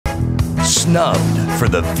Snubbed for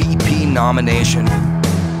the VP nomination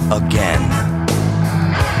again.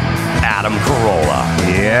 Adam Carolla.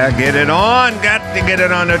 Yeah, get it on. Got to get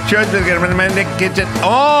it on. No choice. Get it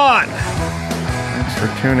on. Thanks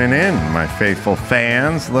for tuning in, my faithful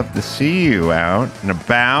fans. Love to see you out and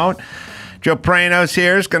about. Joe Praino's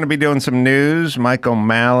here. Is going to be doing some news. Mike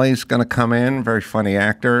O'Malley's going to come in. Very funny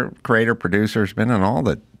actor, creator, producer. Has been on all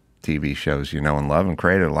the TV shows you know and love, and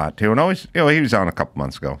created a lot too. And always, he was on a couple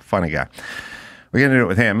months ago. Funny guy. We're going to do it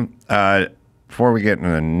with him. Before we get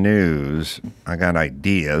into the news, I got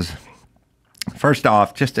ideas. First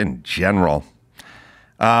off, just in general,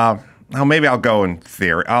 maybe I'll go in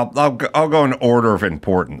theory. I'll go in order of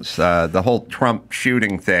importance. The whole Trump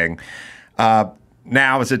shooting thing.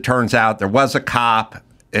 Now, as it turns out, there was a cop.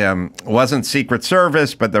 It wasn't Secret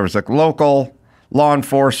Service, but there was a local law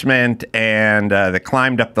enforcement, and they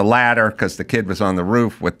climbed up the ladder because the kid was on the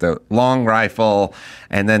roof with the long rifle,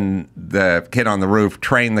 and then the kid on the roof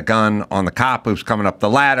trained the gun on the cop who's coming up the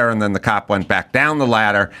ladder, and then the cop went back down the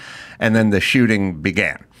ladder, and then the shooting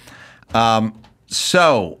began.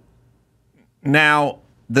 So now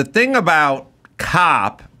the thing about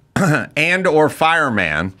cop and or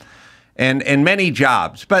fireman, and many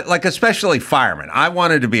jobs, but like especially firemen. I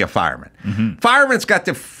wanted to be a fireman. Mm-hmm. Fireman's got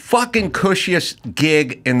the fucking cushiest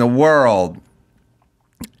gig in the world.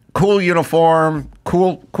 Cool uniform,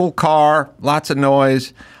 cool car, lots of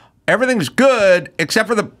noise. Everything's good, except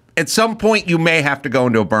for at some point you may have to go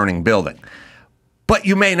into a burning building. But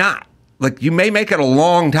you may not. Like, you may make it a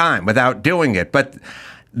long time without doing it. But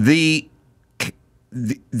the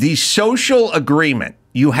social agreement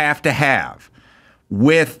you have to have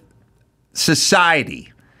with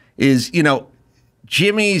society is,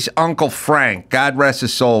 Jimmy's Uncle Frank, God rest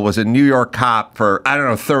his soul, was a New York cop for,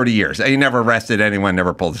 30 years. He never arrested anyone,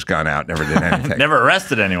 never pulled his gun out, never did anything. Never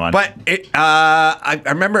arrested anyone. But I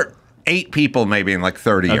remember 8 people maybe in like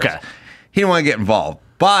 30 years. Okay. He didn't want to get involved.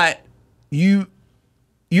 But you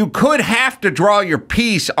could have to draw your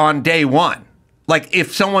piece on day one. Like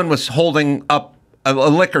if someone was holding up a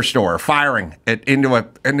liquor store, firing it into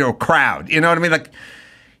a crowd. You know what I mean? Like,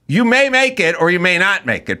 you may make it or you may not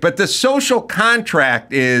make it, but the social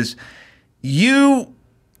contract is you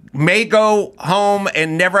may go home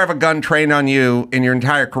and never have a gun trained on you in your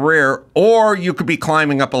entire career, or you could be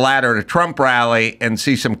climbing up a ladder at a Trump rally and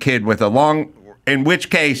see some kid with in which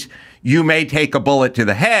case you may take a bullet to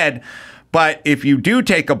the head. But if you do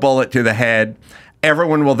take a bullet to the head,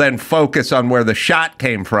 everyone will then focus on where the shot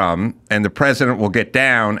came from, and the president will get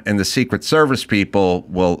down, and the Secret Service people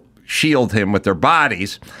will shield him with their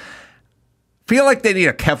bodies. Feel like they need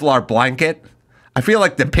a Kevlar blanket. I feel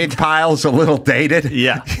like the pig pile's a little dated.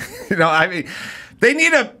 Yeah. They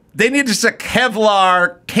need just a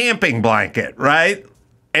Kevlar camping blanket, right?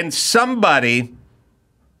 And somebody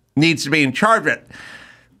needs to be in charge of it.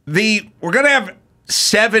 We're going to have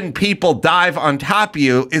 7 people dive on top of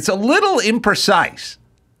you. It's a little imprecise,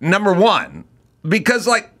 number one, because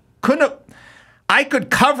I could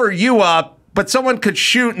cover you up, but someone could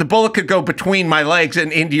shoot and the bullet could go between my legs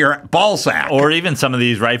and into your ball sack. Or even some of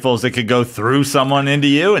these rifles that could go through someone into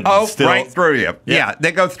you. And right through you. Yeah,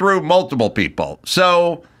 they go through multiple people.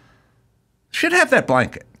 So, should have that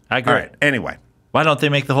blanket. I agree. All right, anyway. Why don't they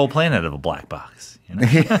make the whole planet of a black box?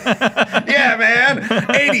 Yeah, man.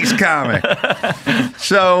 80s comic.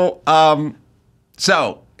 So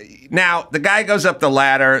now the guy goes up the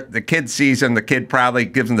ladder. The kid sees him. The kid probably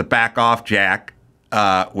gives him the back off jack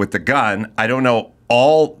with the gun. I don't know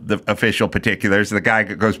all the official particulars. The guy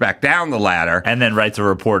goes back down the ladder. And then writes a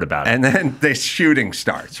report about it. And then the shooting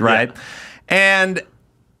starts, right? Yeah. And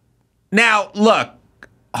now, look,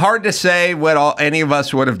 hard to say what any of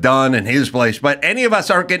us would have done in his place, but any of us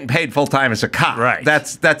aren't getting paid full time as a cop. Right.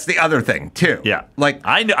 That's the other thing too. Yeah. Like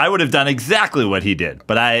I would have done exactly what he did,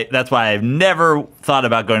 but that's why I've never thought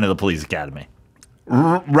about going to the police academy.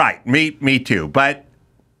 Right. Me too. But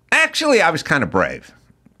actually, I was kind of brave.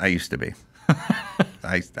 I used to be.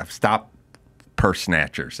 I've stopped purse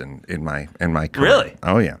snatchers in my career. Really?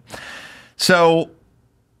 Oh yeah. So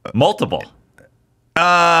multiple.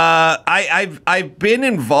 I've been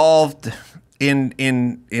involved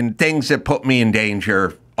in things that put me in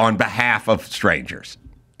danger on behalf of strangers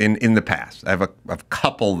in the past. I have a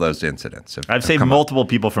couple of those incidents. I've saved multiple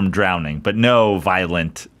people from drowning, but no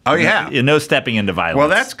violent. Oh yeah, no stepping into violence. Well,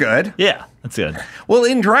 that's good. Yeah, that's good. Well,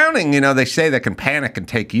 in drowning, they say they can panic and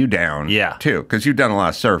take you down. Yeah, too, because you've done a lot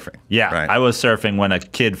of surfing. Yeah, right? I was surfing when a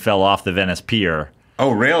kid fell off the Venice Pier.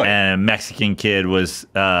 Oh, really? And a Mexican kid was,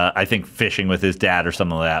 I think, fishing with his dad or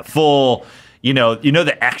something like that. Full,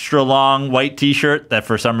 the extra long white T-shirt that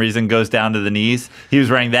for some reason goes down to the knees. He was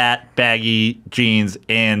wearing that, baggy jeans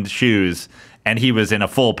and shoes, and he was in a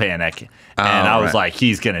full panic. And I was like,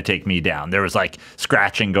 he's gonna take me down. There was like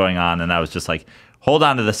scratching going on, and I was just like, hold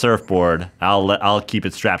on to the surfboard. I'll keep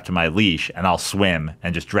it strapped to my leash, and I'll swim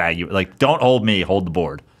and just drag you. Like, don't hold me, hold the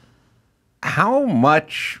board. How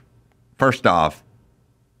much? First off,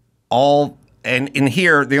 and in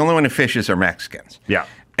here, the only one who fishes are Mexicans. Yeah.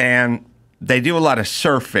 And they do a lot of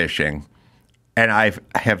surf fishing, and I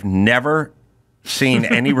have never seen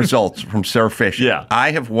any results from surf fishing. Yeah.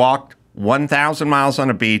 I have walked 1,000 miles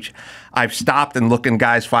on a beach. I've stopped and looked in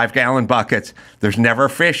guys' 5-gallon buckets. There's never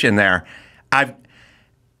fish in there. I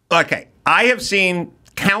have seen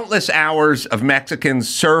countless hours of Mexicans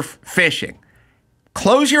surf fishing.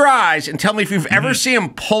 Close your eyes and tell me if you've ever seen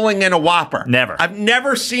them pulling in a whopper. Never. I've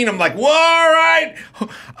never seen them like, whoa, all right,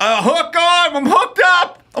 hook on, I'm hooked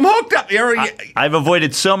up. I've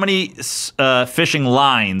avoided so many fishing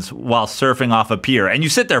lines while surfing off a pier, and you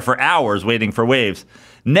sit there for hours waiting for waves.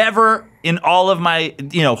 Never in all of my,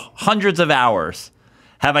 hundreds of hours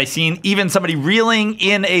have I seen even somebody reeling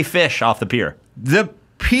in a fish off the pier. The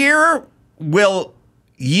pier will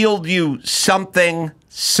yield you something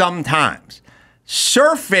sometimes.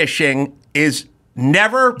 Surf fishing is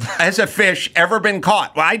never has a fish ever been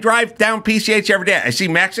caught. Well, I drive down PCH every day. I see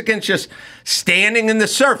Mexicans just standing in the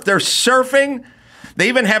surf. They're surfing. They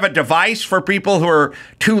even have a device for people who are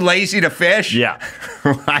too lazy to fish. Yeah.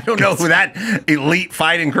 I don't know who that elite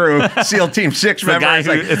fighting crew, SEAL Team 6 member is.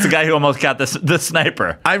 It's the guy who almost got the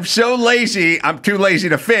sniper. I'm so lazy, I'm too lazy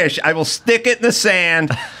to fish. I will stick it in the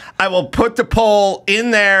sand. I will put the pole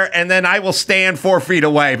in there, and then I will stand 4 feet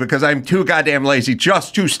away because I'm too goddamn lazy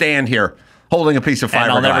just to stand here holding a piece of fiberglass.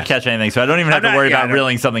 And I'll never catch anything, so I don't even have to worry about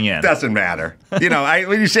reeling something in. Doesn't matter.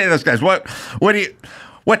 When you say to those guys,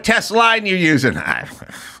 what test line you using?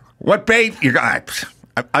 What bait you got?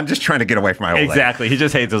 I'm just trying to get away from my old lady. Exactly. He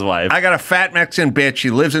just hates his wife. I got a fat Mexican bitch.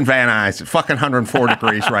 She lives in Van Nuys. It's fucking 104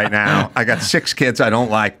 degrees right now. I got 6 kids I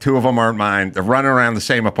don't like. 2 of them aren't mine. They're running around the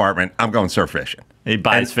same apartment. I'm going surf fishing. He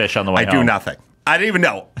buys fish on the way home. I do nothing. I don't even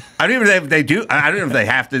know. I don't even know if they do. I don't know if they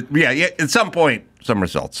have to. Yeah, at some point, some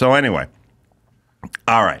results. So anyway.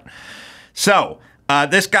 All right. So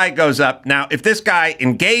this guy goes up. Now, if this guy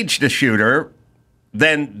engaged a shooter,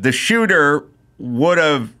 then the shooter would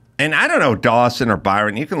have, and I don't know, Dawson or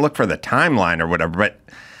Byron, you can look for the timeline or whatever, but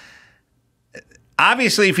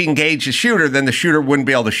obviously if he engaged a shooter, then the shooter wouldn't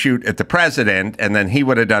be able to shoot at the president, and then he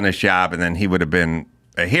would have done his job, and then he would have been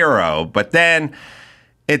a hero. But then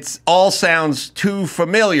it all sounds too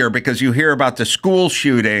familiar because you hear about the school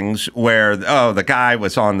shootings where, the guy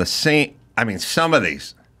was on the scene. I mean, some of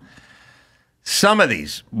these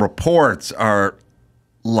reports are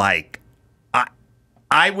like,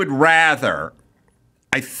 I would rather,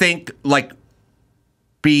 I think, like,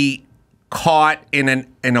 be caught in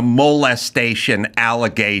a molestation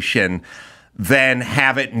allegation than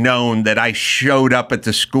have it known that I showed up at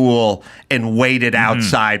the school and waited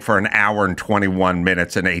outside for an hour and 21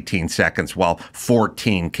 minutes and 18 seconds while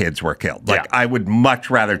 14 kids were killed. Like, I would much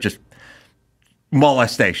rather just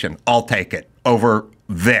molestation. I'll take it over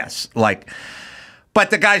this. Like, but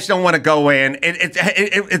the guys don't want to go in.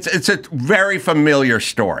 It's a very familiar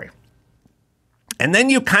story. And then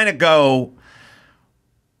you kind of go,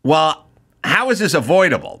 well, how is this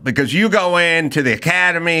avoidable? Because you go into the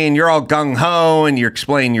academy and you're all gung-ho and you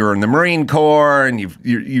explain you're in the Marine Corps and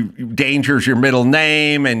you Danger's your middle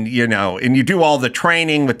name and, and you do all the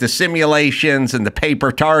training with the simulations and the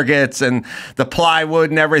paper targets and the plywood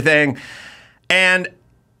and everything.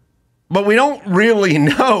 But we don't really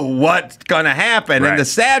know what's going to happen. Right. And the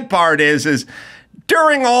sad part is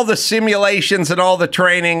during all the simulations and all the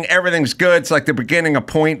training, everything's good. It's like the beginning of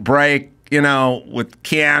Point Break, with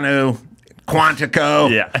Keanu,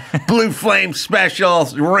 Quantico, Blue Flame Special,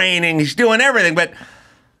 raining. He's doing everything. But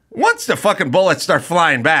once the fucking bullets start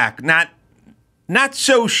flying back, not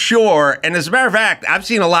so sure. And as a matter of fact, I've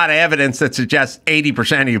seen a lot of evidence that suggests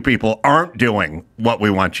 80% of you people aren't doing what we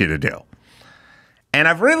want you to do. And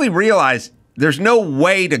I've really realized there's no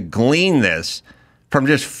way to glean this from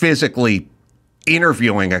just physically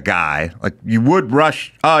interviewing a guy. Like you would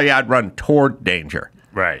rush, I'd run toward danger.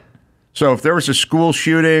 Right. So if there was a school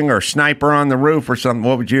shooting or sniper on the roof or something,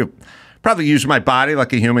 what would you? Probably use my body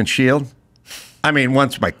like a human shield. I mean,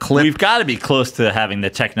 once my clip. We've got to be close to having the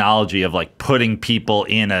technology of like putting people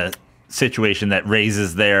in a situation that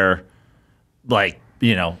raises their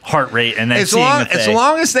heart rate and then as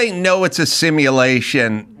long as they know it's a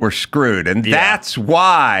simulation, we're screwed. And that's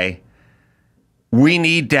why we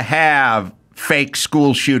need to have fake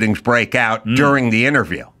school shootings break out during the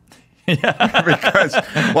interview. Because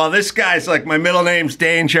while this guy's like, my middle name's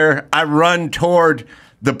Danger, I run toward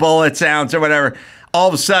the bullet sounds or whatever. All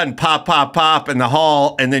of a sudden, pop, pop, pop in the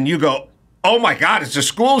hall, and then you go, oh my God, it's a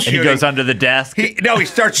school shooting. He goes under the desk. He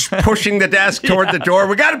starts pushing the desk toward the door.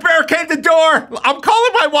 We got to barricade the door. I'm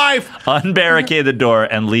calling my wife. Unbarricade the door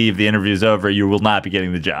and leave. The interview's over. You will not be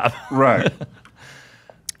getting the job. Right.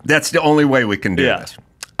 That's the only way we can do this.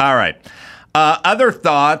 All right. Other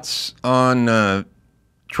thoughts on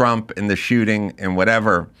Trump and the shooting and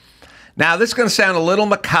whatever. Now, this is going to sound a little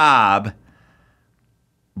macabre,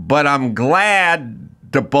 but I'm glad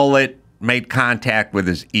the bullet made contact with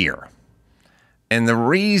his ear. And the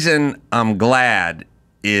reason I'm glad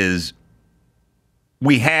is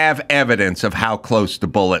we have evidence of how close the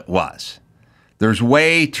bullet was. There's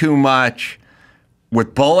way too much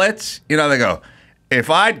with bullets. You know, they go, if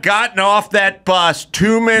I'd gotten off that bus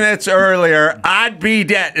 2 minutes earlier, I'd be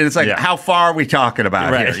dead. And it's like, how far are we talking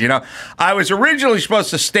about here? You know, I was originally supposed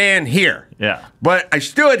to stand here. Yeah. But I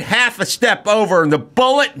stood half a step over and the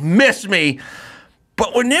bullet missed me.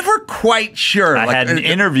 But we're never quite sure. I had an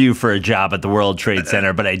interview for a job at the World Trade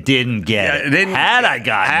Center, but I didn't get it. Had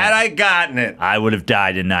I gotten it, I would have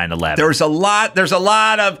died in 9/11. There's a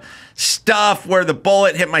lot of stuff where the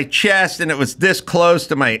bullet hit my chest and it was this close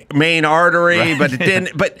to my main artery, but it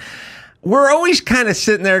didn't. But we're always kind of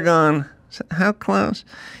sitting there going, how close?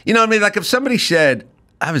 You know what I mean? Like if somebody said,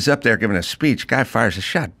 I was up there giving a speech, guy fires a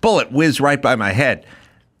shot, bullet whizzed right by my head.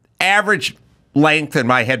 Average length in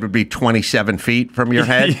my head would be 27 feet from your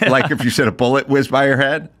head. Like if you said a bullet whizzed by your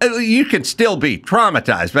head, you could still be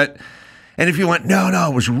traumatized. And if you went, no,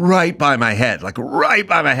 it was right by my head, like right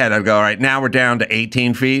by my head, I'd go, all right, now we're down to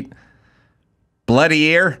 18 feet. Bloody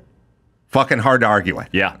ear, fucking hard to argue with.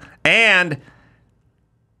 Yeah. And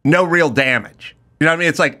no real damage. You know what I mean?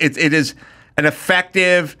 It's like, it is an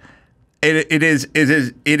effective, it is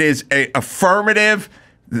a affirmative.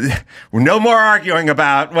 No more arguing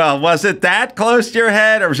about, well, was it that close to your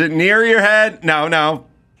head or was it near your head? No.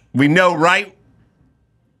 We know right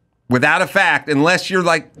without a fact, unless you're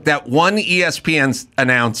like that one ESPN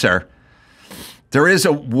announcer. There is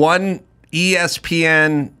a one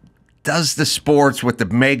ESPN does the sports with the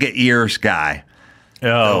mega ears guy.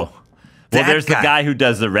 Well, there's the guy who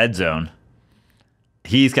does the red zone.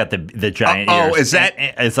 He's got the giant ears. Is that?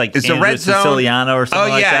 It's like is the red zone Siciliano or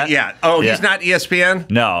something like that? Yeah. Oh, he's not ESPN?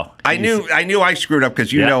 No. I knew I screwed up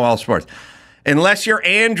because you know all sports. Unless you're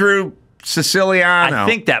Andrew Siciliano. I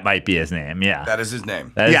think that might be his name, yeah. That is his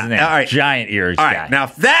name. That is his name. All right. Giant ears all guy. Right. Now,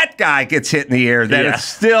 if that guy gets hit in the ear, then it's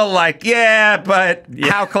still like, but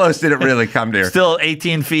how close did it really come to here? Still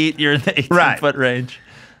 18 feet. You're in the 18-foot range.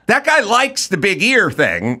 That guy likes the big ear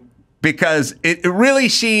thing because it really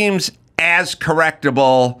seems as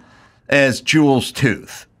correctable as Jules'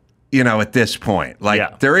 tooth, you know, at this point.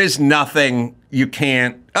 Like, there is nothing you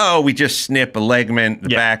can't, we just snip a ligament in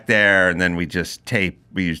the back there, and then we just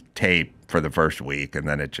we use tape for the first week, and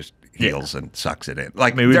then it just heals and sucks it in.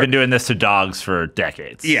 Like, I mean, we've been doing this to dogs for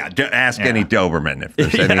decades. Yeah, ask any Doberman if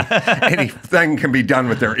there's anything can be done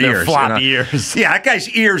with their ears. Floppy ears. Yeah, that guy's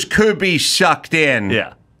ears could be sucked in.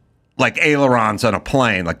 Yeah. Like ailerons on a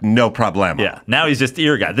plane, like no problem. Yeah. Now he's just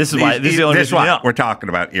ear guy. This is why. This is the only reason we're talking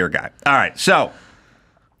about ear guy. All right. So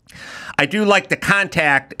I do like the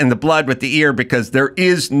contact and the blood with the ear because there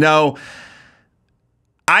is no.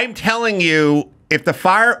 I'm telling you, if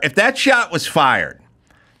that shot was fired,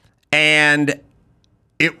 and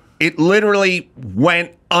it literally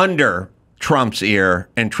went under Trump's ear,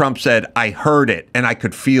 and Trump said, "I heard it, and I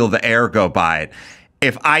could feel the air go by it."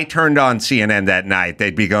 If I turned on CNN that night,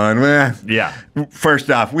 they'd be going, first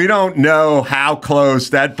off, we don't know how close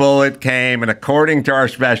that bullet came. And according to our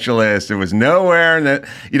specialist, it was nowhere. And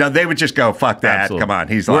they would just go, fuck that. Absolutely. Come on.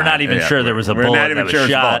 He's We're lying. not even sure there was a bullet that was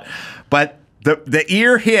shot. But the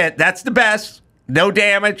ear hit, that's the best. No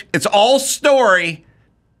damage. It's all story.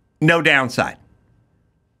 No downside.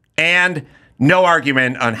 And no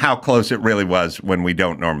argument on how close it really was when we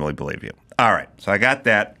don't normally believe you. All right. So I got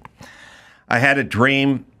that. I had a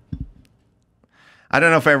dream. I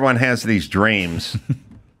don't know if everyone has these dreams.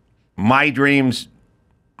 My dreams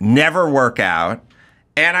never work out.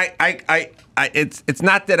 And it's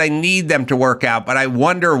not that I need them to work out, but I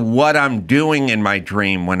wonder what I'm doing in my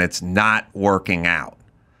dream when it's not working out.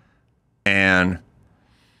 And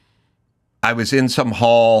I was in some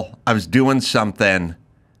hall. I was doing something.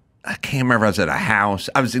 I can't remember. I was at a house.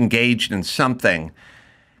 I was engaged in something.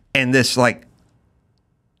 And this, like,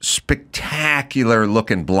 spectacular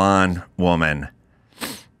looking blonde woman.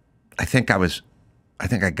 I think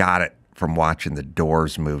I got it from watching the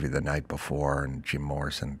Doors movie the night before, and Jim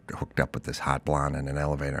Morrison hooked up with this hot blonde in an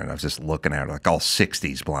elevator, and I was just looking at her like all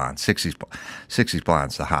 60s blondes. 60s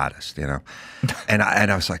blondes, the hottest, you know. And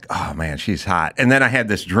I was like, oh man, she's hot. And then I had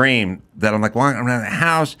this dream that I'm like walking around the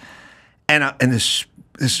house, and this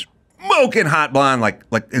smoking hot blonde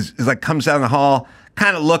is comes down the hall,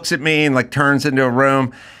 kind of looks at me and like turns into a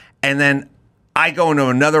room, and then I go into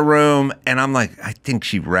another room, and I'm like, I think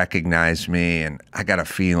she recognized me, and I got a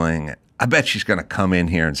feeling. I bet she's going to come in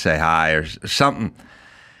here and say hi or something.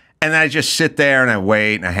 And then I just sit there, and I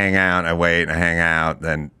wait, and I hang out, and I wait, and I hang out.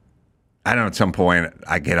 Then, I don't know, at some point,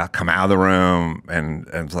 I come out of the room, and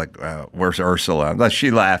it's like, where's Ursula? Unless she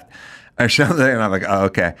left or something. And I'm like, oh,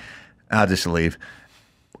 okay, I'll just leave.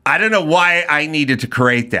 I don't know why I needed to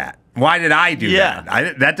create that. Why did I do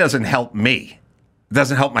that? That doesn't help me. It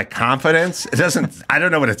doesn't help my confidence. It doesn't. I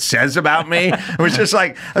don't know what it says about me. It was just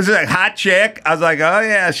like, I was like, hot chick. I was like, oh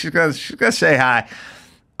yeah, she's gonna say hi,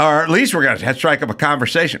 or at least we're gonna strike up a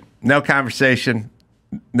conversation. No conversation,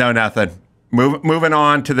 no nothing. Moving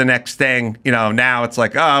on to the next thing. You know, now it's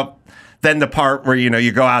like, oh, then the part where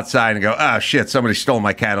you go outside and go, oh shit, somebody stole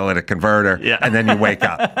my catalytic converter, and then you wake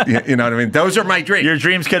up. You know what I mean? Those are my dreams. Your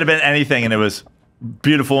dreams could have been anything, and it was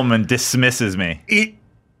beautiful woman dismisses me.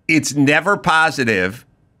 It's never positive,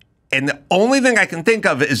 and the only thing I can think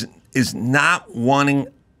of is not wanting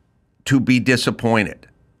to be disappointed.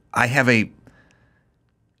 I have a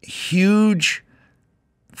huge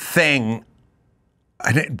thing,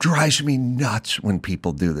 and it drives me nuts when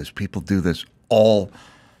people do this. People do this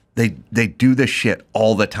they do this shit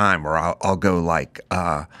all the time, or I'll go like,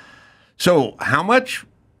 so how much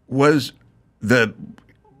was the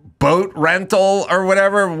boat rental or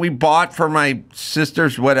whatever we bought for my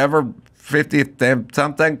sister's whatever 50th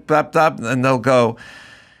something, and they'll go,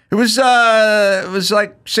 it was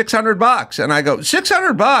like $600, and I go,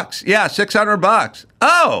 $600? Yeah, $600.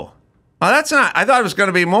 Oh, well, that's not. I thought it was going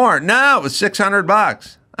to be more. No, it was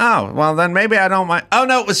 $600. Oh, well, then maybe I don't mind. Oh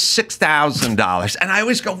no, it was $6,000, and I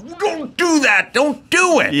always go, don't do that. Don't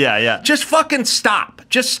do it. Yeah. Just fucking stop.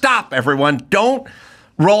 Just stop, everyone. Don't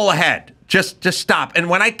roll ahead. Just stop. And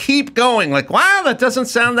when I keep going, like, wow, that doesn't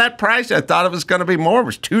sound that pricey. I thought it was going to be more. It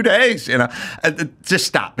was 2 days, just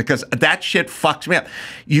stop, because that shit fucks me up.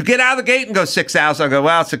 You get out of the gate and go 6,000. I go,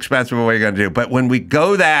 well, it's expensive. What are you going to do? But when we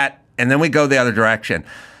go that, and then we go the other direction,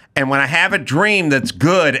 and when I have a dream that's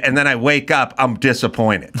good, and then I wake up, I'm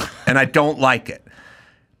disappointed, and I don't like it.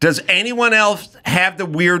 Does anyone else have the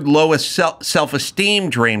weird lowest self-esteem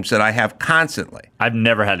dreams that I have constantly? I've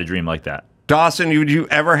never had a dream like that. Dawson, would you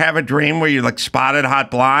ever have a dream where you like spotted a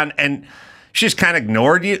hot blonde and she just kind of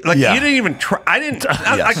ignored you? Like you didn't even try. I didn't.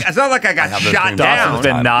 It's not like I got shot down. Dawson's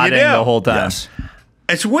been nodding the whole time. Yes.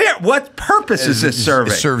 It's weird. What purpose is this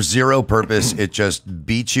serving? It serves zero purpose. It just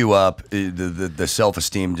beats you up. The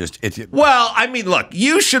self-esteem just. Well, I mean, look,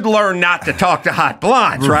 you should learn not to talk to hot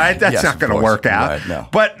blondes, right? That's not going to work out. Right, no.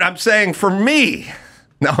 But I'm saying for me.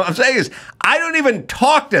 No, what I'm saying is I don't even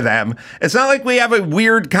talk to them. It's not like we have a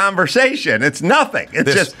weird conversation. It's nothing.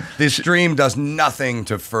 It's this dream does nothing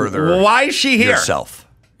to further. Why is she here? Yourself.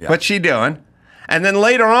 Yeah. What's she doing? And then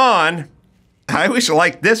later on, I always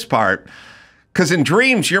like this part, because in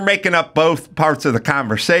dreams you're making up both parts of the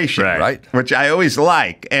conversation, right? Which I always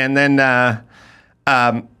like. And then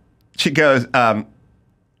she goes,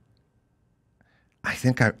 I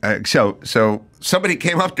think so somebody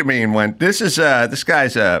came up to me and went, this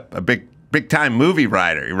guy's a big time movie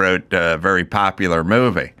writer. He wrote a very popular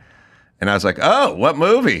movie. And I was like, oh, what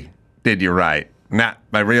movie did you write?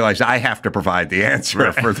 I realized I have to provide the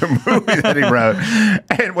answer for the movie that he wrote.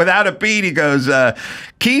 And without a beat, he goes,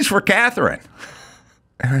 Keys for Catherine.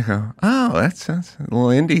 And I go, oh, that sounds a little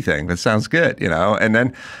indie thing. That sounds good, And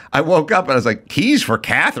then I woke up and I was like, Keys for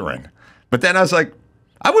Catherine. But then I was like,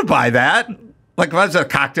 I would buy that. Like if I was at a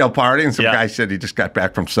cocktail party and some guy said he just got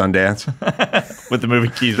back from Sundance. With the movie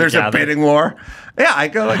Keys for Catherine. There's a bidding war. Yeah, I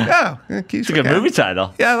go like, oh, Keys for Catherine. It's a good movie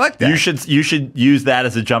title. Yeah, I like that. You should use that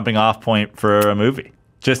as a jumping off point for a movie.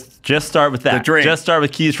 Just start with that. Just start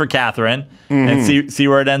with Keys for Catherine and see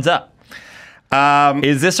where it ends up.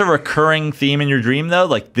 Is this a recurring theme in your dream though?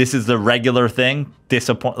 Like this is the regular thing?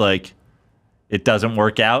 Like it doesn't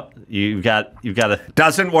work out. You've got to.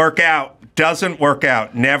 Doesn't work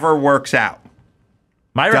out. Never works out.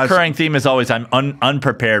 My recurring theme is always I'm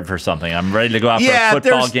unprepared for something. I'm ready to go out for a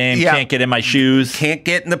football game. Can't get in my shoes. Can't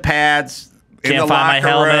get in the pads. Can't find my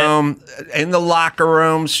helmet. In the locker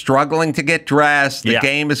room, struggling to get dressed. The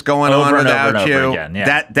game is going on without you. Again,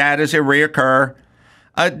 That is a reoccur.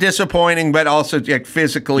 disappointing, but also like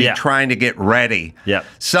physically trying to get ready. Yeah.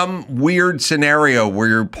 Some weird scenario where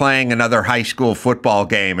you're playing another high school football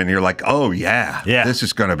game and you're like, oh, yeah. This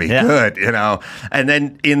is going to be good, you know? And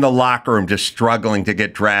then in the locker room, just struggling to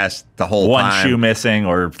get dressed the whole time. One shoe missing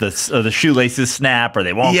or the shoelaces snap or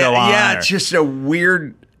they won't go on. Yeah, it's just a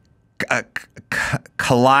weird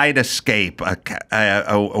kaleidoscope,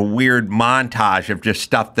 a weird montage of just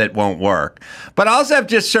stuff that won't work. But I also have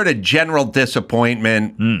just sort of general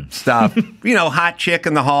disappointment stuff. You know, hot chick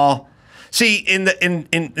in the hall. See, in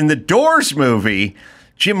the Doors movie,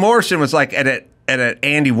 Jim Morrison was like at an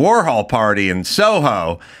Andy Warhol party in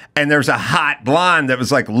Soho, and there's a hot blonde that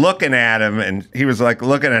was like looking at him, and he was like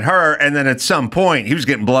looking at her, and then at some point he was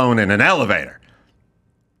getting blown in an elevator.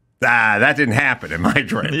 That didn't happen in my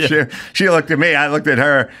dream. Yeah. She looked at me, I looked at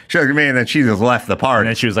her, she looked at me, and then she just left the party. And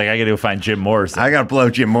then she was like, I got to go find Jim Morrison. I got to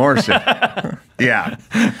blow Jim Morrison. Yeah.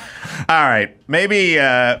 All right. Maybe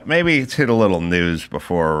let's hit a little news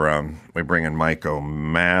before we bring in Mike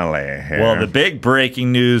O'Malley here. Well, the big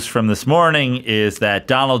breaking news from this morning is that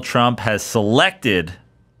Donald Trump has selected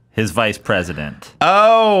his vice president.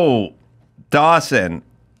 Oh, Dawson,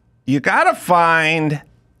 you got to find...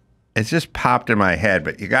 It's just popped in my head,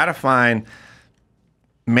 but you got to find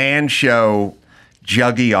man show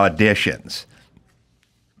juggy auditions,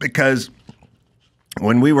 because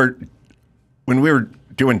when we were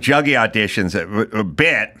doing juggy auditions a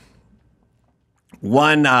bit,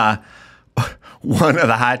 one of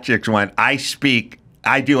the hot chicks went, I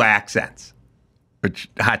do accents, which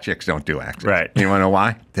hot chicks don't do accents. Right. You want to know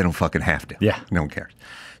why? They don't fucking have to. Yeah. No one cares.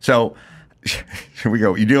 So we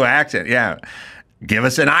go, you do accent? Yeah. Give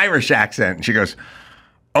us an Irish accent. And she goes,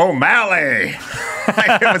 O'Malley.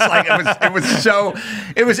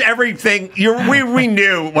 It was everything. We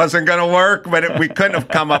knew it wasn't going to work, but we couldn't have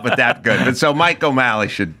come up with that good. But so Mike O'Malley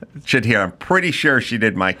should hear. I'm pretty sure she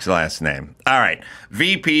did Mike's last name. All right.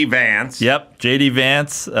 VP Vance. Yep. J.D.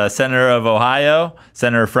 Vance, senator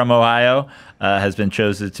from Ohio, has been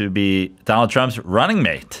chosen to be Donald Trump's running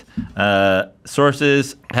mate.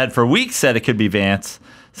 Sources had for weeks said it could be Vance.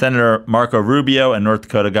 Senator Marco Rubio and North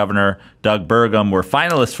Dakota Governor Doug Burgum were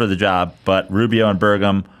finalists for the job, but Rubio and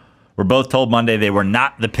Burgum were both told Monday they were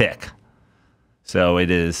not the pick. So it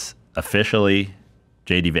is officially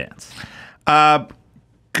J.D. Vance.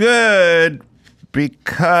 Good,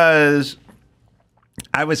 because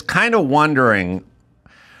I was kind of wondering,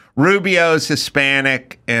 Rubio's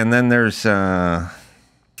Hispanic, and then there's Byron.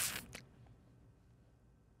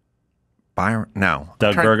 No,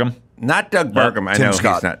 Doug Burgum. Not Doug Burgum. I know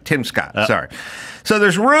Scott. he's not. Tim Scott. Sorry. So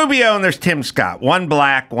there's Rubio and there's Tim Scott. One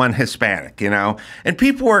black, one Hispanic, you know. And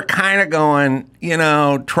people were kind of going, you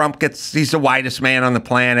know, he's the whitest man on the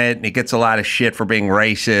planet, and he gets a lot of shit for being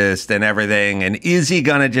racist and everything. And is he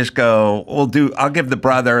going to just go, I'll give the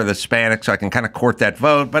brother the Hispanic so I can kind of court that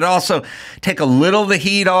vote, but also take a little of the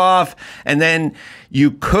heat off. And then you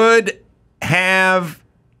could have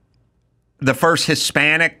the first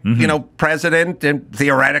Hispanic, you know, president, and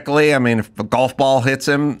theoretically, I mean, if a golf ball hits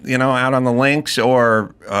him, you know, out on the links,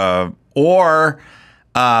 or I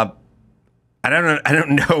don't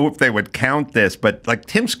know if they would count this, but like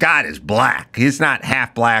Tim Scott is black. He's not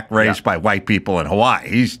half black raised by white people in Hawaii.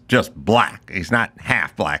 He's just black. He's not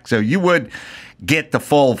half black. So you would get the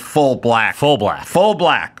full black. Full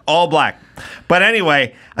black. All black. But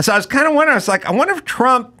anyway, so I was kind of wondering, I wonder if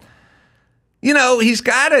Trump, you know, he's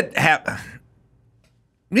got to have...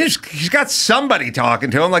 He's got somebody talking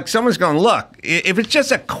to him. Like, someone's going, look, if it's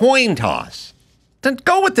just a coin toss, then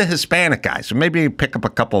go with the Hispanic guys. So maybe pick up a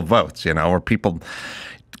couple of votes, you know, or people...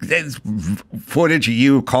 There's footage of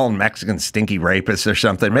you calling Mexicans stinky rapists or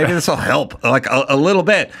something. Maybe this will help, like, a little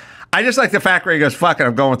bit. I just like the fact where he goes, fuck it,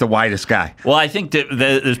 I'm going with the whitest guy. Well, I think that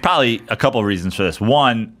there's probably a couple of reasons for this.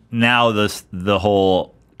 One, now the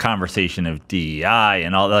whole conversation of DEI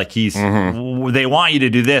and all, like, they want you to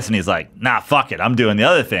do this, and he's like, nah, fuck it, I'm doing the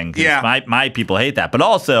other thing. Yeah. My people hate that. But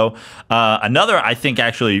also, another, I think,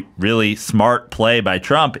 actually really smart play by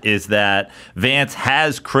Trump is that Vance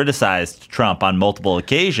has criticized Trump on multiple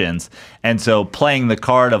occasions, and so playing the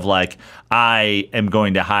card of, like, I am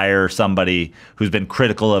going to hire somebody who's been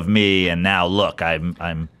critical of me, and now look,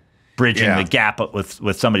 I'm bridging the gap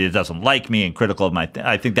with somebody that doesn't like me and critical of my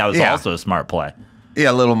I think that was also a smart play.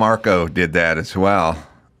 Yeah, little Marco did that as well.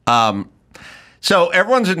 So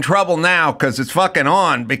everyone's in trouble now because it's fucking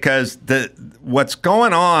on, because what's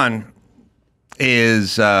going on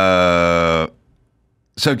is so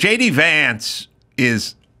J.D. Vance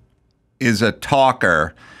is a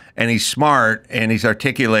talker, and he's smart and he's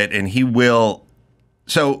articulate, and he will.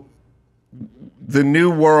 So the new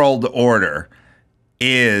world order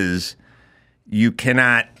is you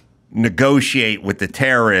cannot negotiate with the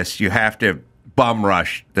terrorists. You have to bum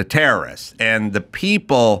rush the terrorists. And the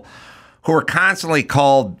people who are constantly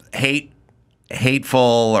called hateful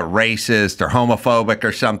or racist or homophobic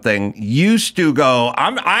or something used to go,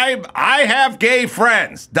 I have gay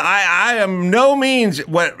friends. I am no means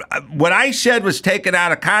what I said was taken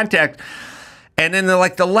out of context. And in the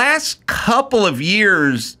last couple of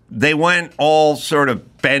years, they went all sort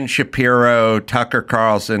of Ben Shapiro, Tucker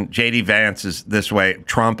Carlson, J.D. Vance is this way,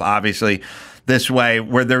 Trump obviously this way,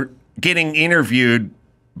 where they're getting interviewed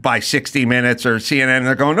by 60 Minutes or CNN, and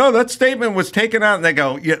they're going, no, that statement was taken out. And they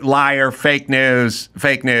go, liar, fake news.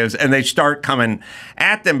 And they start coming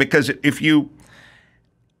at them because if you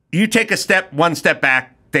take one step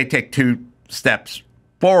back, they take 2 steps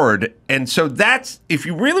forward. And so that's, if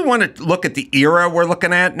you really want to look at the era we're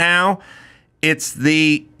looking at now, it's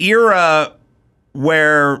the era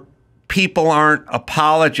where people aren't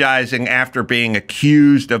apologizing after being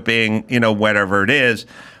accused of being, whatever it is,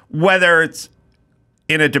 whether it's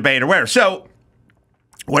in a debate or whatever. So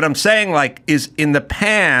what I'm saying, is in the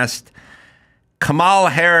past, Kamala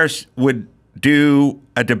Harris would do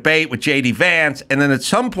a debate with J.D. Vance, and then at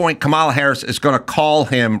some point, Kamala Harris is going to call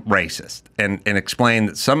him racist and explain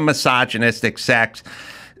that some misogynistic sexist,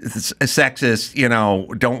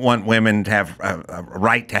 don't want women to have a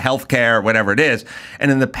right to health care, whatever it is.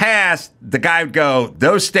 And in the past, the guy would go,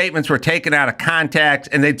 those statements were taken out of context,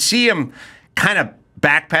 and they'd see him kind of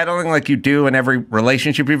backpedaling like you do in every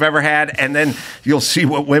relationship you've ever had. And then you'll see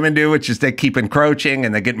what women do, which is they keep encroaching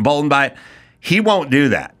and they get emboldened by it. He won't do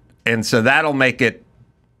that. And so that'll make it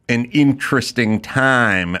an interesting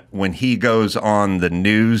time when he goes on the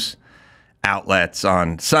news outlets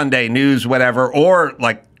on Sunday news, whatever, or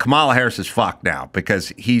Kamala Harris is fucked now because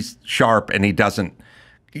he's sharp and he doesn't,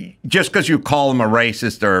 just because you call him a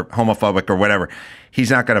racist or homophobic or whatever, he's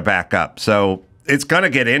not going to back up. So it's going to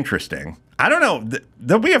get interesting. I don't know.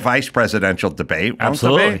 There'll be a vice presidential debate.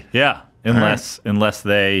 Absolutely. Yeah. Unless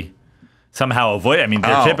they somehow avoid it. I mean,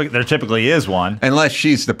 there typically is one. Unless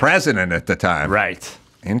she's the president at the time. Right.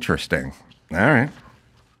 Interesting. All right.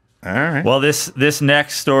 Well, this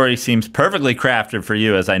next story seems perfectly crafted for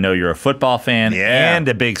you, as I know you're a football fan and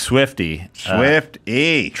a big Swiftie.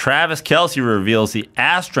 Travis Kelce reveals the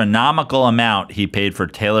astronomical amount he paid for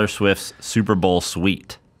Taylor Swift's Super Bowl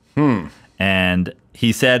suite. And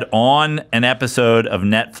he said on an episode of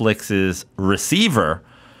Netflix's Receiver,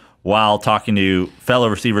 while talking to fellow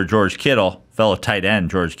receiver George Kittle, fellow tight end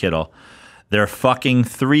George Kittle, they're fucking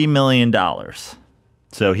 $3 million.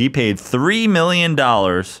 So he paid $3 million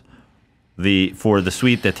for the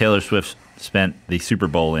suite that Taylor Swift spent the Super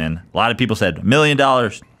Bowl in. A lot of people said $1 million,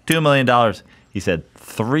 $2 million. He said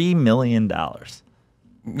 $3 million.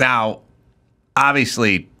 Now,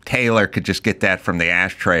 obviously, Taylor could just get that from the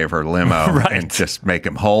ashtray of her limo and just make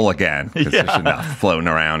him whole again because there's enough floating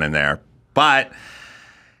around in there. But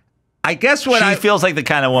I guess she feels like the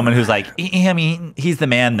kind of woman who's like, I mean, he's the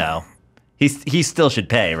man, though. He still should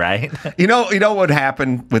pay, right? You know what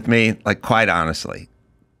happened with me? Quite honestly,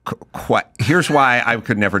 here's why I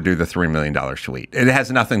could never do the $3 million suite. It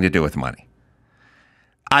has nothing to do with money.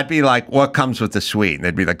 I'd be like, what comes with the suite? And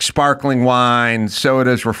they'd be like sparkling wine,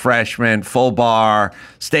 sodas, refreshment, full bar,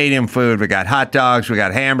 stadium food. We got hot dogs, we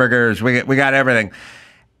got hamburgers, we got everything.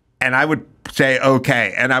 And I would say,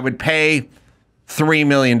 okay. And I would pay $3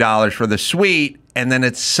 million for the suite. And then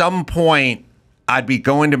at some point, I'd be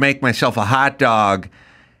going to make myself a hot dog,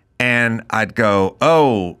 and I'd go,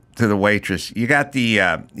 to the waitress, you got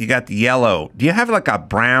the yellow. Do you have a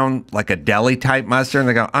brown, a deli type mustard? And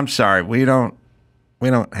they go, I'm sorry, we don't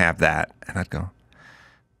have that. And I'd go,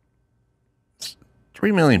 it's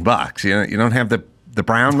 $3 million. You don't have the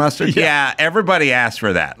brown mustard? Yeah, everybody asked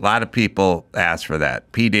for that. A lot of people asked for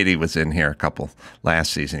that. P. Diddy was in here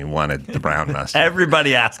last season. He wanted the brown mustard.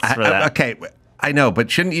 Everybody asks for that. Okay. I know, but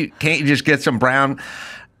can't you just get some brown?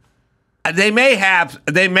 They may have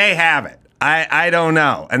it. I don't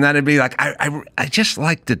know. And then it'd be like, I just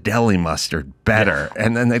like the deli mustard better. Yeah.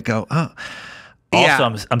 And then they'd go, oh.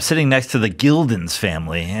 Also, I'm sitting next to the Gildens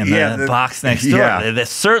family in the box next door. Yeah.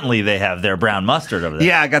 Certainly they have their brown mustard over there.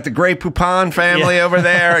 Yeah, I got the Grey Poupon family over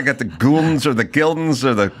there. I got the Gouldens or the Gildens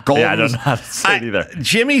or the Goldens. Yeah, I don't know how to say it either.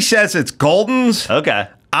 Jimmy says it's Goldens. Okay.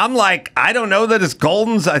 I'm like, I don't know that it's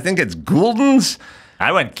Goldens. I think it's Gouldens.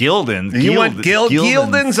 I went Gildens. You went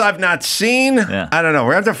Gildens? I've not seen. Yeah. I don't know.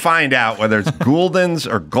 We're going to have to find out whether it's Gouldens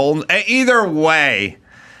or Golden. Either way,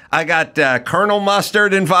 I got Colonel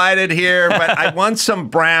Mustard invited here, but I want some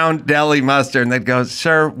brown deli mustard. And they'd go,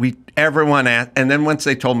 sir, everyone asked. And then once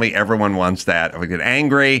they told me everyone wants that, I would get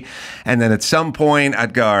angry. And then at some point,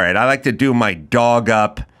 I'd go, all right, I like to do my dog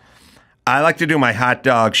up. I like to do my hot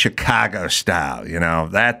dog Chicago style. You know,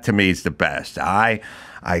 that to me is the best. I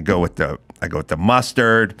go with the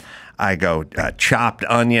mustard. I go chopped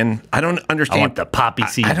onion. I don't understand. I want the poppy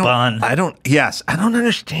seed bun. I don't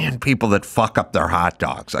understand people that fuck up their hot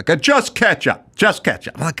dogs. Like, just ketchup.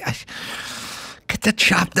 I'm like, get the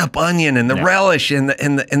chopped up onion and the relish and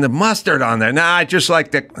the mustard on there. Nah, I just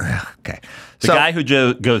like the. Okay. The guy who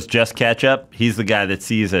goes just ketchup, he's the guy that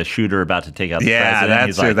sees a shooter about to take out the president. That's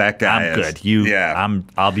he's who like, that guy I'm is. good.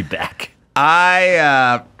 I'll be back.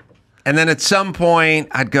 And then at some point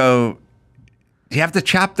I'd go, do you have the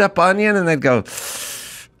chopped up onion? And they'd go,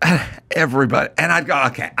 everybody. And I'd go,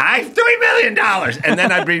 okay, I have $3 million. And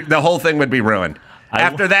then the whole thing would be ruined.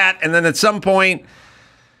 After that, and then at some point,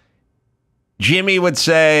 Jimmy would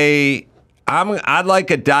say, I'd like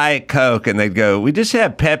a Diet Coke. And they'd go, we just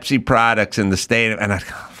have Pepsi products in the state. And I'd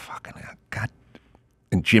go, fucking God.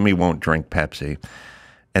 And Jimmy won't drink Pepsi.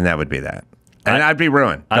 And that would be that. And I'd be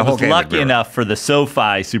ruined. I was lucky enough for the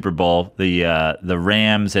SoFi Super Bowl, the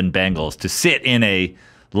Rams and Bengals, to sit in a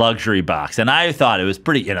luxury box. And I thought it was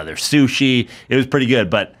pretty, there's sushi. It was pretty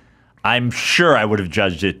good. But I'm sure I would have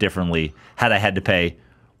judged it differently had I had to pay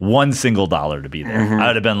 $1 single to be there. I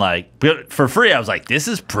would have been like, for free, I was like, this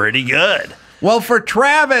is pretty good. Well, for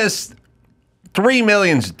Travis, $3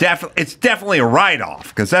 million's definitely a write-off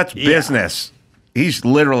because that's business. He's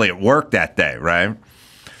literally at work that day, right?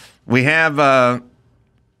 We have the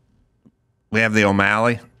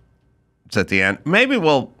O'Malley. It's at the end. Maybe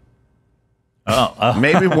we'll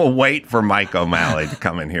wait for Mike O'Malley to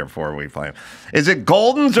come in here before we play him. Is it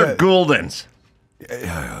Goldens or Gouldens?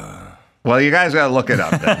 Well, you guys got to look it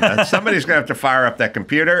up then. Somebody's going to have to fire up that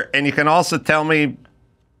computer, and you can also tell me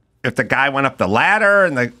if the guy went up the ladder.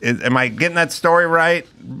 Am I getting that story right?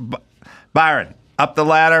 Byron, up the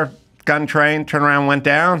ladder, gun train, turn around, went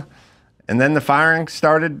down, and then the firing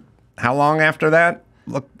started. How long after that?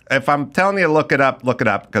 Look, if I'm telling you to look it up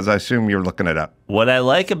because I assume you're looking it up. What I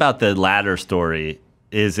like about the ladder story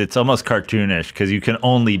is it's almost cartoonish because you can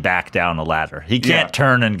only back down a ladder. He can't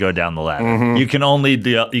turn and go down the ladder. You can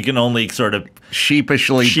only sort of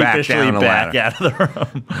sheepishly back down the ladder. Out of the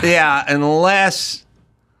room. Yeah, unless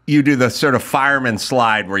you do the sort of fireman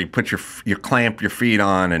slide where you put you clamp your feet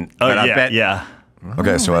on and.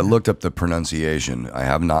 Okay, so I looked up the pronunciation. I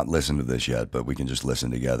have not listened to this yet, but we can just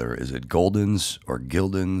listen together. Is it Goldens or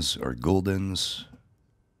Gildens or Gouldens?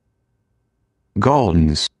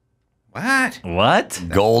 Goldens. What?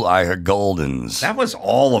 I heard Goldens. That was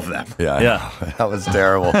all of them. Yeah. That was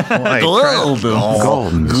terrible. Goldens.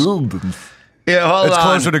 Yeah, hold it's on.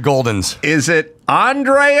 closer to Goldens. Is it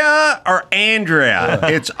Andrea or Andrea?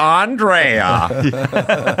 It's Andrea.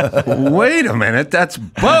 Wait a minute, that's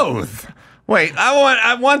both. Wait,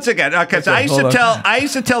 I once again because I used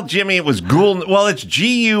to tell Jimmy it was Gould. Well, it's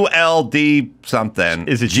G-U-L-D something.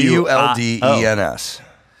 Is it G-U-L-D-E-N-S?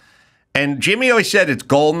 And Jimmy always said it's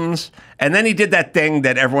Goldens, and then he did that thing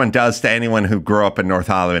that everyone does to anyone who grew up in North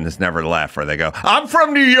Hollywood and has never left, where they go, "I'm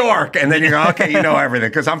from New York," and then you go, "Okay, you know everything,"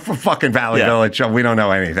 because I'm from fucking Valley Village, so we don't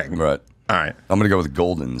know anything. Right. All right. I'm gonna go with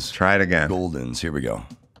Goldens. Try it again. Goldens. Here we go.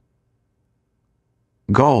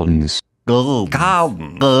 Goldens. Goldens.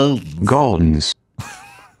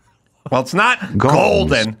 Well, it's not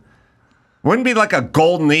golden. Wouldn't be like a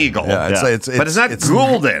golden eagle. Yeah, it's but it's not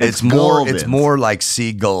golden. It's more like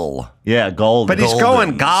seagull. Yeah, golden. But he's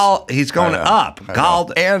going He's going up.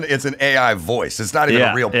 And it's an AI voice. It's not even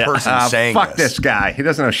a real person saying fuck this guy. He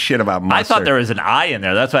doesn't know shit about mustard. I thought there was an I in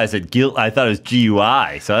there. That's why I said I thought it was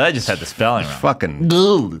G-U-I. So I just had the spelling wrong. Fucking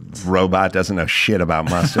robot doesn't know shit about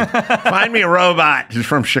mustard. Find me a robot who's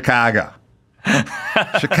from Chicago.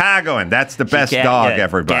 Chicagoan. That's the best dog,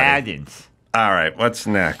 everybody. Gaggins. All right, what's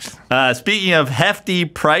next? Speaking of hefty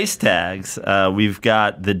price tags, we've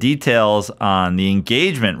got the details on the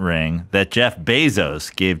engagement ring that Jeff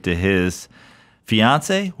Bezos gave to his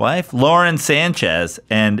wife, Lauren Sánchez,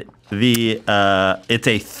 and it's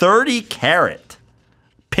a 30-carat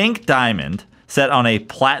pink diamond set on a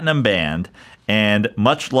platinum band, and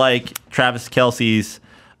much like Travis Kelce's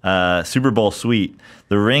Super Bowl suite,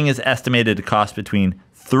 the ring is estimated to cost between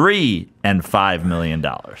 $3 and $5 million.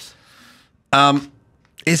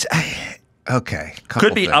 Okay.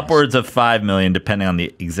 Could be upwards of $5 million, depending on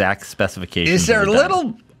the exact specifications. Is there a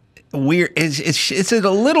little weird? Is it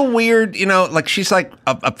a little weird? Like she's like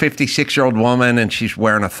a 56-year-old woman, and she's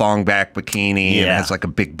wearing a thong back bikini and has like a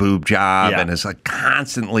big boob job, and is like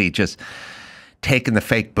constantly just taking the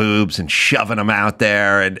fake boobs and shoving them out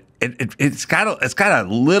there, and it's got a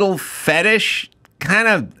little fetish kind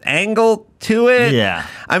of angle to it. Yeah,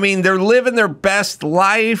 I mean they're living their best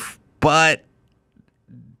life. But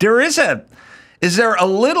there is Is there a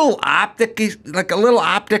little optics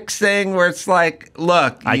thing where it's like,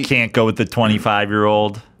 look, I can't go with the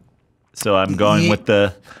 25-year-old, so I'm going with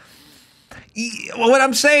the. What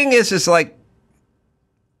I'm saying is like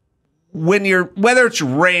when whether it's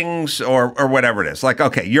rings or whatever it is, like,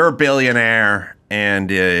 okay, you're a billionaire and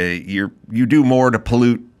you do more to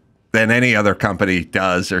pollute than any other company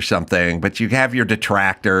does or something, but you have your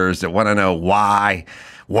detractors that want to know why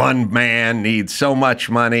one man needs so much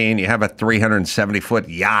money and you have a 370-foot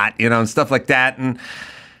yacht, and stuff like that. And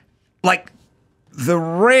like the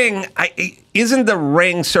ring, isn't the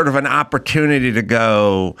ring sort of an opportunity to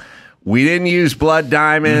go, we didn't use blood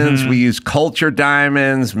diamonds. We used cultured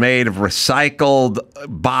diamonds made of recycled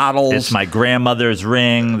bottles. It's my grandmother's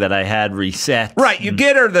ring that I had reset. Right. You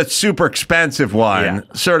get her the super expensive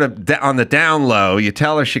one, sort of on the down low. You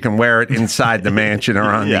tell her she can wear it inside the mansion or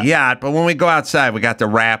on the yacht. But when we go outside, we got the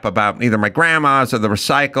rap about either my grandma's or the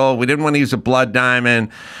recycle. We didn't want to use a blood diamond.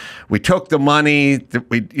 We took the money that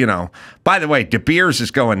by the way, De Beers is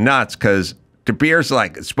going nuts because De Beers,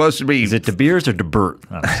 like, it's supposed to be. Is it De Beers or De Bert?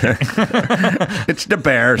 It's De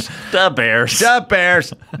Beers. De Beers. De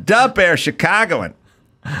Beers. De Beers, Chicagoan.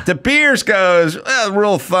 De Beers goes, well,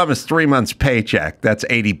 rule of thumb is 3 months' paycheck. That's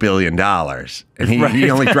 $80 billion. And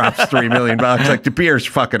he only drops $3 million. Like, De Beers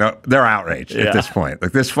they're outraged at this point.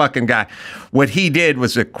 Like, this fucking guy, what he did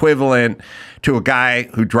was equivalent to a guy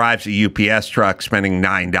who drives a UPS truck spending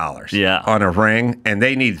 $9 on a ring, and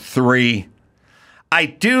they need 3. I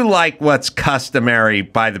do like what's customary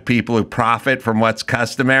by the people who profit from what's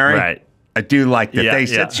customary. Right. I do like that they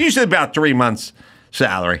said it's usually about 3 months'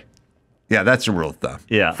 salary. Yeah, that's a rule of thumb.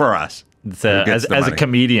 Yeah. For us. As a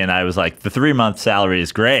comedian, I was like, the 3-month salary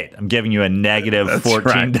is great. I'm giving you a negative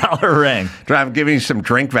 $14 ring. I'm giving you some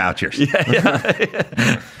drink vouchers.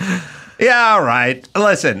 Yeah, all right.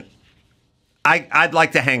 Listen, I'd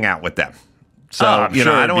like to hang out with them. So I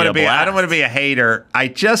don't want to be a hater. I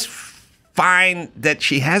just find that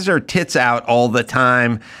she has her tits out all the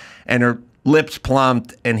time and her lips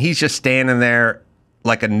plumped, and he's just standing there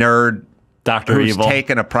like a nerd who's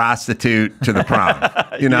taking a prostitute to the prom.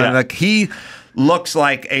 Like he looks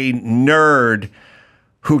like a nerd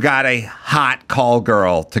who got a hot call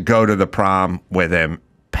girl to go to the prom with him,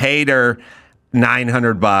 paid her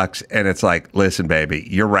 $900, and it's like, listen, baby,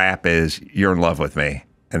 your rap is you're in love with me,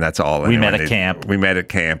 and that's all. We met at camp. We met at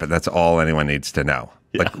camp, and that's all anyone needs to know.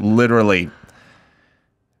 Yeah. Like literally,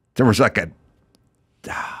 there was like a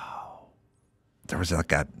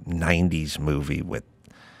 90s movie with.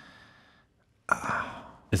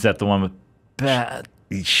 Is that the one with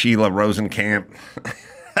Sheila Rosenkamp?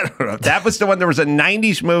 I don't know. That was the one. There was a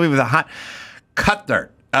 90s movie with a hot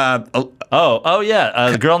Cutler.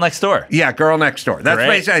 The Girl Next Door. Yeah, Girl Next Door. That's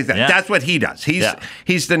basically that's what he does.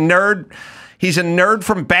 He's the nerd. He's a nerd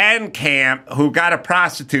from band camp who got a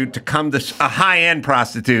prostitute to come to a high-end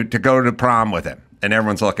prostitute to go to prom with him, and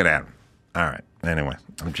everyone's looking at him. All right. Anyway,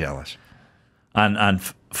 I'm jealous. On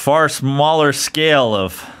far smaller scale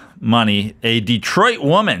of money, a Detroit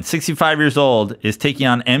woman, 65 years old, is taking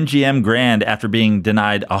on MGM Grand after being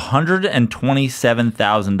denied a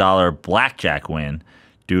 $127,000 blackjack win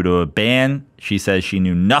due to a ban she says she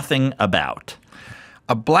knew nothing about.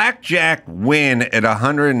 A blackjack win at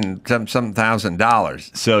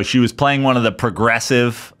 $100,000. So she was playing one of the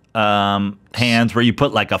progressive hands where you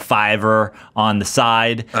put like a $5 on the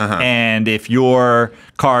side, and if your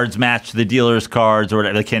cards match the dealer's cards or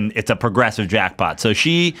whatever, it's a progressive jackpot. So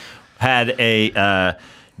she had a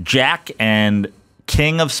jack and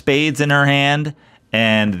king of spades in her hand,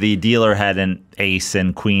 and the dealer had an ace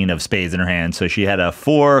and queen of spades in her hand. So she had a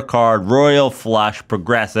 4-card royal flush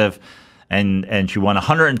progressive, and she won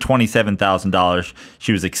 $127,000.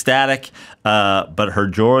 She was ecstatic, but her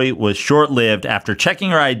joy was short-lived. After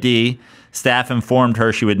checking her ID, staff informed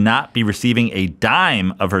her she would not be receiving a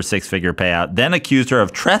dime of her 6-figure payout, then accused her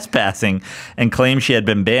of trespassing and claimed she had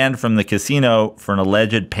been banned from the casino for an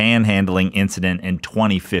alleged panhandling incident in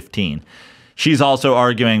 2015. She's also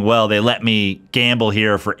arguing, well, they let me gamble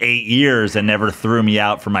here for 8 years and never threw me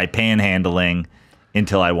out for my panhandling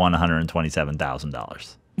until I won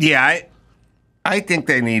 $127,000. Yeah, I think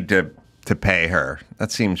they need to pay her.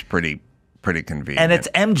 That seems pretty convenient. And it's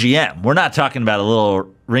MGM. We're not talking about a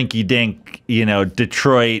little rinky-dink,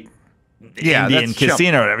 Detroit Indian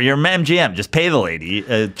casino or whatever. You're MGM. Just pay the lady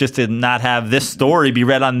just to not have this story be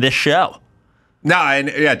read on this show. No,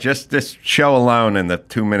 and just this show alone and the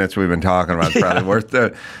 2 minutes we've been talking about is probably worth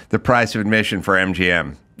the price of admission for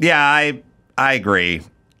MGM. Yeah, I agree.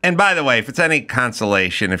 And by the way, if it's any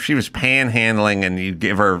consolation, if she was panhandling and you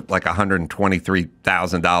give her like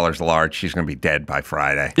 $123,000 large, she's going to be dead by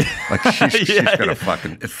Friday. Like she's going to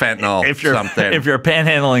fucking fentanyl something. If your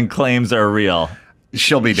panhandling claims are real,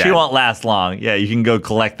 she'll be dead. She won't last long. Yeah, you can go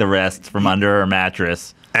collect the rest from under her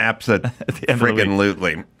mattress.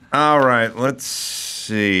 Absolutely. All right, let's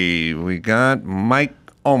see. We got Mike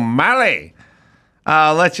O'Malley.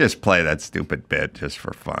 Let's just play that stupid bit just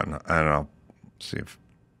for fun. I don't know. See if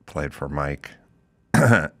played for Mike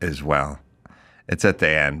as well. It's at the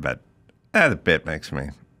end, but the bit makes me.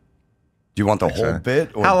 Do you want the whole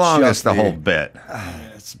bit? Or how long is the whole bit?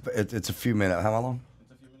 It's a few minutes. How long?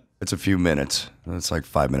 It's a few minutes. It's like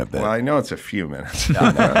 5-minute bit. Well, I know it's a few minutes. No.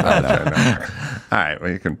 All right,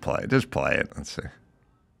 well, you can play. Just play it. Let's see.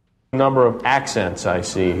 Number of accents I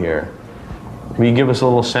see here. Will you give us a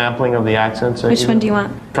little sampling of the accents? Which one do you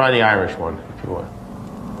want? Try the Irish one, if you want.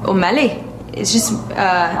 O'Malley. It's just, Hold on.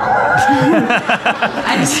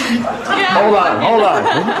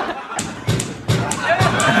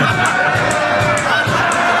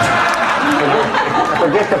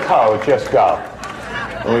 Forget the pose, just go.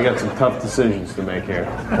 Well, we got some tough decisions to make here.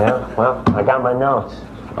 Yeah, well, I got my notes.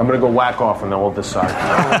 I'm gonna go whack off and then we'll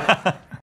decide.